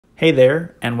Hey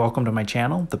there, and welcome to my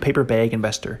channel, The Paper Bag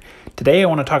Investor. Today I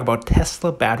want to talk about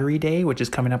Tesla Battery Day, which is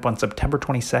coming up on September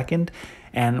 22nd,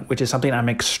 and which is something I'm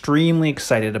extremely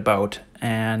excited about.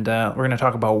 And we're going to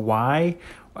talk about why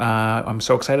I'm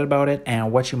so excited about it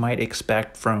and what you might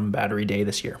expect from Battery Day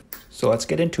this year. So let's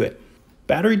get into it.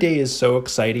 Battery Day is so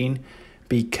exciting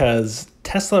because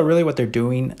Tesla, really what they're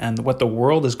doing and what the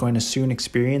world is going to soon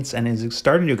experience and is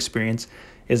starting to experience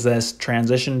is this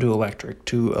transition to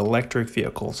electric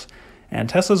vehicles. And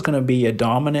Tesla is going to be a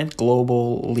dominant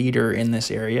global leader in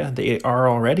this area. They are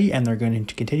already, and they're going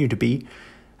to continue to be.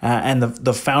 And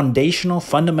the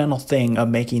fundamental thing of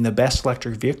making the best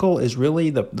electric vehicle is really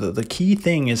the key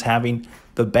thing is having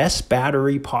the best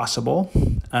battery possible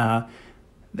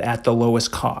at the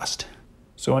lowest cost.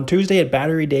 So on Tuesday at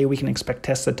Battery Day, we can expect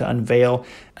Tesla to unveil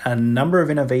a number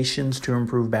of innovations to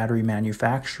improve battery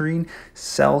manufacturing,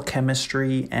 cell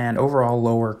chemistry, and overall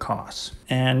lower costs.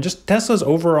 And just Tesla's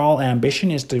overall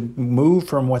ambition is to move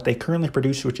from what they currently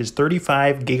produce, which is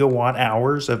 35 gigawatt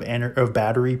hours of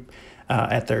battery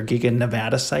at their Giga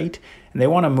Nevada site. And they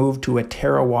want to move to a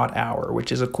terawatt hour,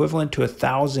 which is equivalent to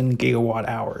 1,000 gigawatt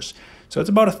hours. So it's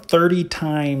about a 30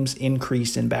 times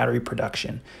increase in battery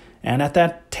production. And at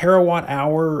that terawatt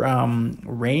hour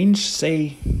range,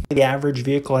 say the average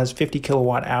vehicle has 50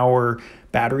 kilowatt hour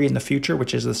battery in the future,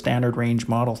 which is the standard range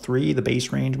Model 3, the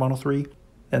base range Model 3,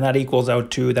 then that equals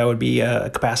out to, that would be a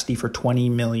capacity for 20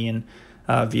 million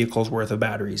vehicles worth of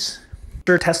batteries.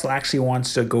 Sure, Tesla actually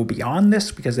wants to go beyond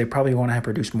this because they probably want to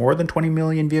produce more than 20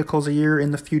 million vehicles a year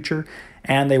in the future,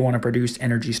 and they want to produce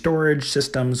energy storage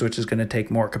systems, which is going to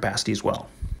take more capacity as well.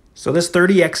 So this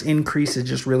 30x increase is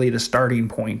just really the starting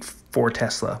point for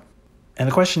Tesla. And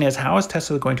the question is, how is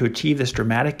Tesla going to achieve this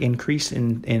dramatic increase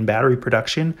in battery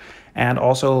production and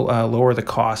also lower the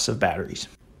costs of batteries?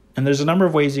 And there's a number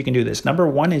of ways you can do this. Number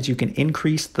one is you can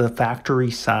increase the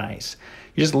factory size.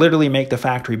 You just literally make the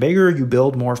factory bigger, you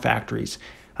build more factories.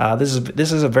 This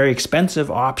is a very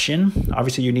expensive option.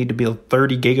 Obviously, you need to build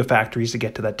 30 gigafactories to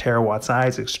get to that terawatt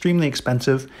size. It's extremely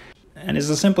expensive and is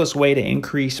the simplest way to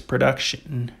increase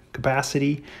production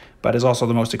capacity, but is also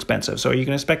the most expensive. So you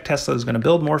can expect Tesla is going to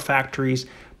build more factories,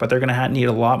 but they're going to need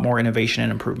a lot more innovation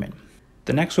and improvement.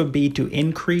 The next would be to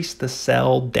increase the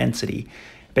cell density.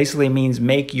 Basically means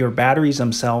make your batteries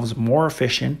themselves more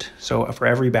efficient. So for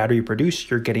every battery you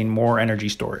produce, you're getting more energy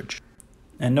storage.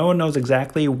 And no one knows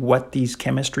exactly what these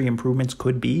chemistry improvements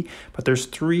could be, but there's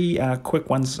three quick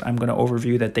ones I'm going to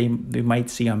overview that they might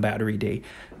see on Battery Day.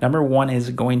 Number one is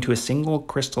going to a single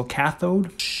crystal cathode,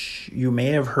 which you may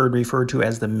have heard referred to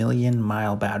as the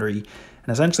million-mile battery.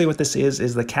 And essentially what this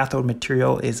is the cathode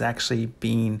material is actually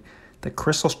the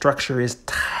crystal structure is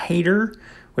tighter,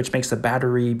 which makes the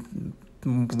battery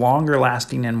longer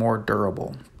lasting and more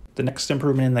durable. The next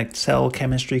improvement in the cell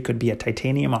chemistry could be a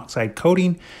titanium oxide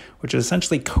coating, which would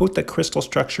essentially coat the crystal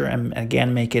structure and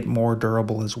again make it more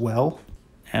durable as well,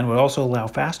 and would also allow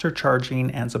faster charging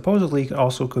and supposedly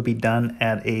also could be done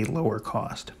at a lower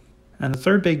cost. And the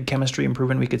third big chemistry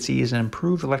improvement we could see is an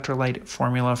improved electrolyte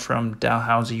formula from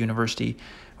Dalhousie University,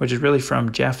 which is really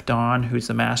from Jeff Dawn, who's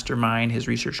the mastermind. His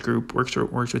research group works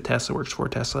with Tesla, works for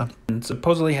Tesla, and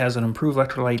supposedly has an improved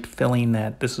electrolyte filling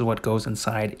that this is what goes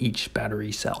inside each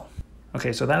battery cell.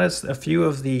 Okay, so that is a few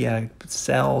of the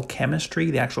cell chemistry,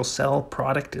 the actual cell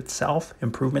product itself,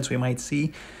 improvements we might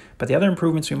see. But the other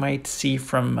improvements we might see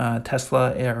from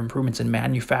Tesla are improvements in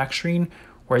manufacturing,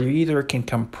 where you either can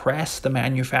compress the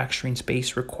manufacturing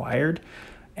space required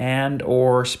and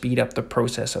or speed up the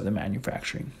process of the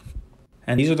manufacturing.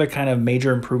 And these are the kind of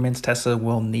major improvements Tesla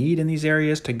will need in these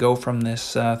areas to go from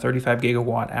this 35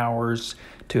 gigawatt hours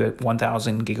to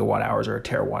 1,000 gigawatt hours or a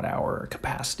terawatt hour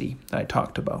capacity that I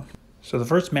talked about. So the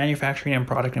first manufacturing and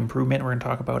product improvement we're going to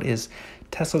talk about is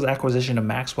Tesla's acquisition of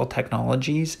Maxwell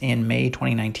Technologies in May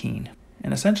 2019.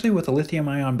 And essentially with a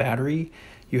lithium-ion battery,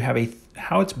 you have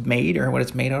how it's made, or what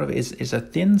it's made out of is a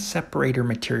thin separator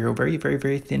material, very, very,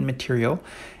 very thin material.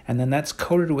 And then that's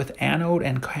coated with anode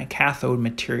and cathode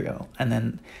material. And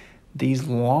then these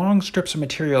long strips of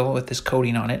material with this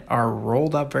coating on it are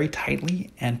rolled up very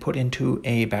tightly and put into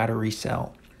a battery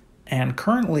cell. And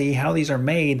currently how these are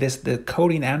made, the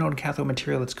coating anode and cathode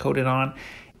material that's coated on,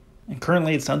 and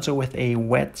currently it's done so with a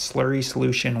wet slurry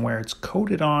solution where it's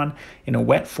coated on in a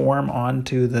wet form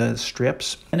onto the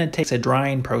strips, and it takes a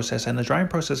drying process, and the drying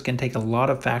process can take a lot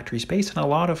of factory space and a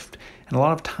lot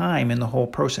of time in the whole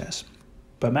process.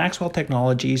 But Maxwell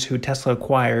Technologies, who Tesla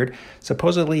acquired,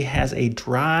 supposedly has a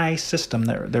dry system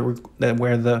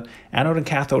where the anode and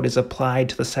cathode is applied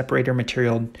to the separator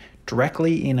material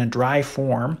directly in a dry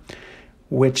form,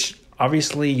 which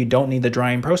Obviously, you don't need the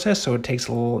drying process, so it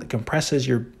compresses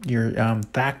your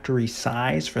factory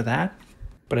size for that.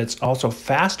 But it's also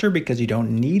faster because you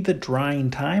don't need the drying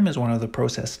time as one of the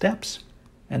process steps.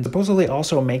 And supposedly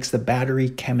also makes the battery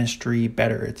chemistry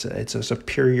better. It's a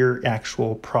superior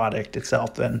actual product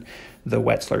itself than the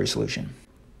wet slurry solution.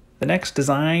 The next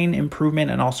design improvement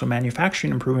and also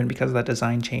manufacturing improvement because of that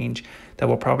design change that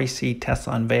we'll probably see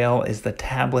Tesla unveil is the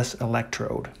tabless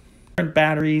electrode. Different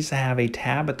batteries have a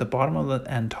tab at the bottom of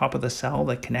and top of the cell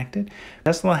that connect it.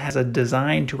 Tesla has a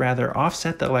design to rather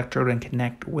offset the electrode and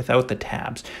connect without the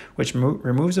tabs, which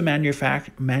removes a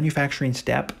manufacturing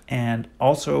step and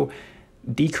also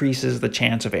decreases the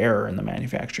chance of error in the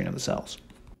manufacturing of the cells.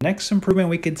 Next improvement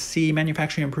we could see,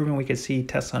 manufacturing improvement we could see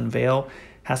Tesla unveil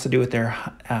has to do with their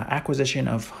acquisition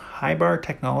of Hybar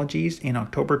Technologies in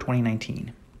October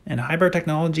 2019. And Hybar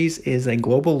Technologies is a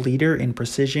global leader in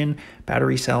precision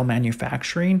battery cell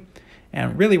manufacturing.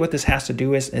 And really what this has to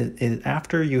do is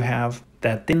after you have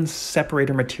that thin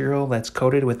separator material that's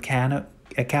coated with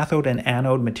a cathode and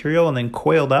anode material and then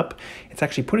coiled up, it's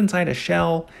actually put inside a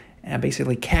shell and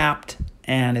basically capped,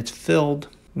 and it's filled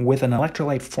with an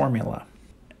electrolyte formula.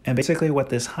 And basically what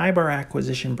this Hybar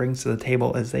acquisition brings to the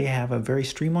table is they have a very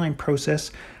streamlined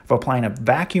process of applying a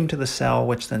vacuum to the cell,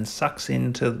 which then sucks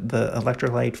into the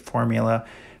electrolyte formula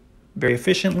very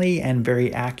efficiently and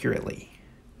very accurately.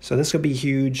 So this could be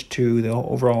huge to the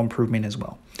overall improvement as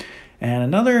well. And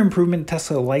another improvement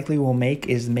Tesla likely will make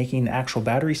is making the actual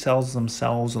battery cells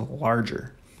themselves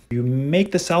larger. You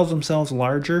make the cells themselves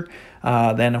larger,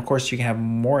 then of course you can have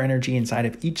more energy inside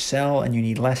of each cell and you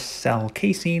need less cell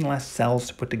casing, less cells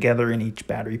to put together in each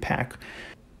battery pack.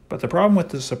 But the problem with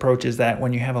this approach is that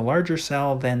when you have a larger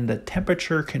cell, then the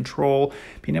temperature control,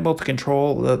 being able to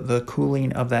control the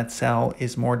cooling of that cell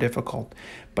is more difficult.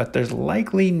 But there's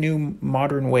likely new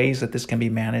modern ways that this can be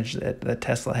managed that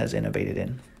Tesla has innovated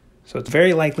in. So it's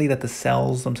very likely that the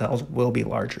cells themselves will be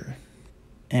larger.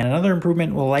 And another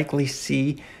improvement we'll likely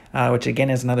see, which again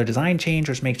is another design change,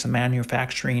 which makes the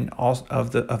manufacturing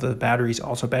of the batteries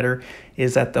also better,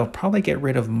 is that they'll probably get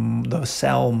rid of the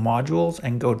cell modules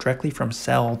and go directly from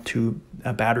cell to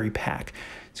a battery pack.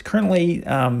 So currently,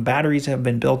 batteries have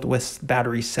been built with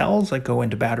battery cells that go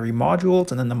into battery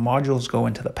modules, and then the modules go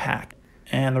into the pack.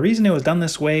 And the reason it was done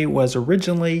this way was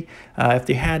originally, if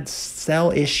they had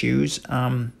cell issues,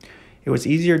 it was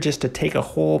easier just to take a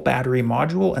whole battery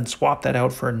module and swap that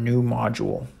out for a new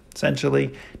module,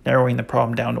 essentially narrowing the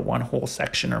problem down to one whole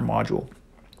section or module.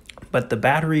 But the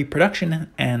battery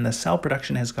production and the cell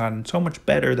production has gotten so much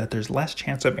better that there's less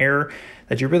chance of error,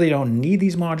 that you really don't need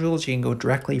these modules. You can go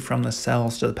directly from the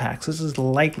cells to the packs. This is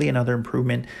likely another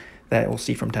improvement that we'll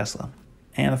see from Tesla.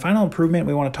 And the final improvement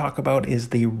we want to talk about is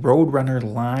the Roadrunner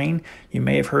line. You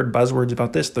may have heard buzzwords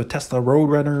about this, the Tesla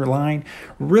Roadrunner line.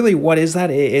 Really, what is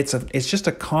that? It's just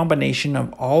a combination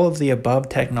of all of the above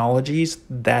technologies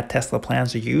that Tesla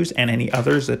plans to use and any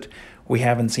others that we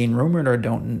haven't seen rumored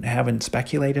or haven't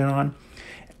speculated on,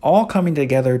 all coming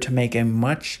together to make a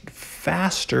much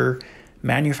faster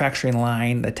manufacturing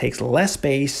line that takes less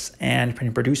space and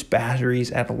can produce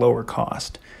batteries at a lower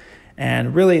cost.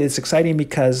 And really, it's exciting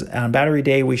because on Battery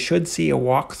Day, we should see a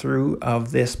walkthrough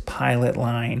of this pilot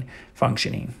line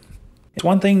functioning. It's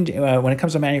one thing, when it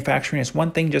comes to manufacturing, it's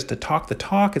one thing just to talk the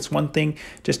talk. It's one thing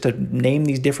just to name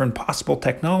these different possible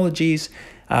technologies.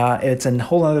 It's a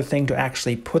whole other thing to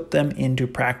actually put them into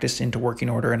practice, into working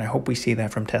order, and I hope we see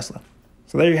that from Tesla.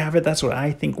 So there you have it. That's what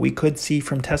I think we could see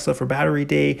from Tesla for Battery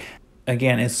Day.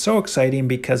 Again, it's so exciting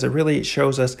because it really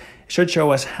should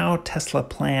show us how Tesla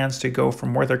plans to go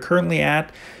from where they're currently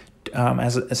at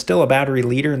as still a battery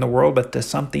leader in the world, but to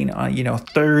something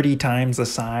 30 times the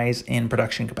size in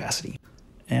production capacity.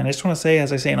 And I just want to say,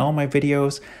 as I say in all my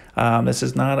videos, this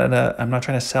is not I'm not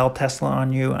trying to sell Tesla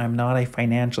on you. I'm not a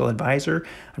financial advisor.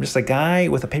 I'm just a guy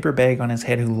with a paper bag on his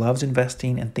head who loves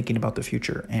investing and thinking about the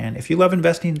future. And if you love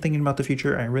investing and thinking about the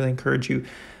future, I really encourage you,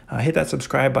 hit that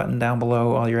subscribe button down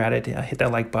below while you're at it. Hit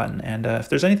that like button. And if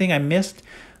there's anything I missed,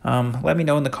 let me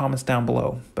know in the comments down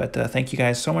below. But thank you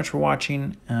guys so much for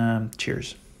watching.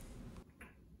 Cheers.